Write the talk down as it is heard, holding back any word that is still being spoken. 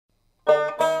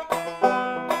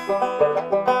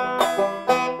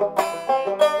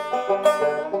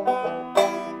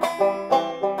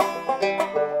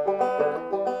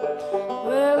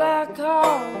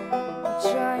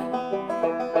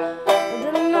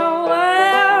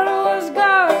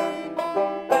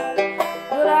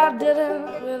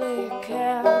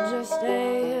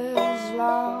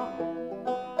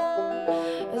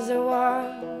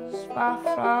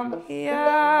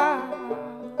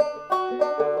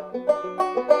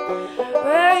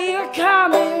Well, you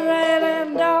caught me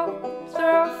raining down through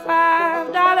a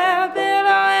 $5 bill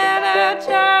and a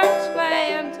church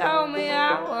man told me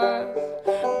I was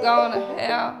going to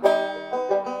hell.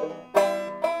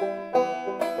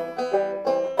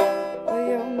 Will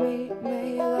you meet me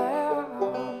there?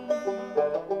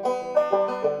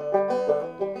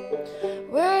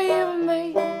 Will you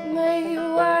meet me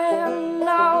where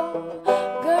no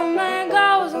good man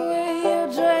goes? Will you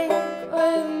drink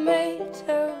with me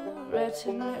to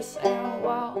wretchedness and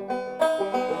woe?